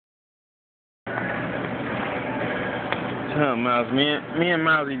Oh, Myles, me and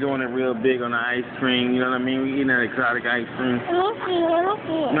Myles be doing it real big on the ice cream, you know what I mean? We eating that exotic ice cream. Let me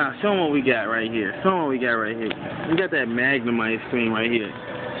see. Now, show them what we got right here. Show them what we got right here. We got that Magnum ice cream right here.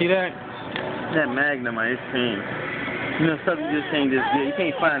 See that? That Magnum ice cream. You know, stuff you just can't just get. You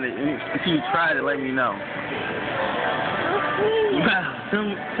can't find it. If you tried it, let me know.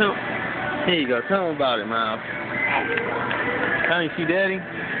 Here you go. Tell them about it, Myles. Honey, see Daddy?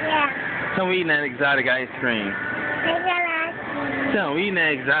 Yeah. Tell them we eating that exotic ice cream. Tell them we eating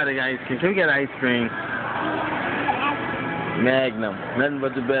that exotic ice cream. Can we get ice cream? Magnum. Nothing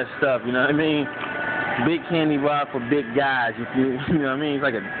but the best stuff, you know what I mean? Big candy bar for big guys, if you know what I mean? It's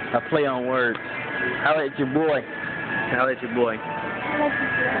like a play on words. Holla at your boy. Holla at your boy.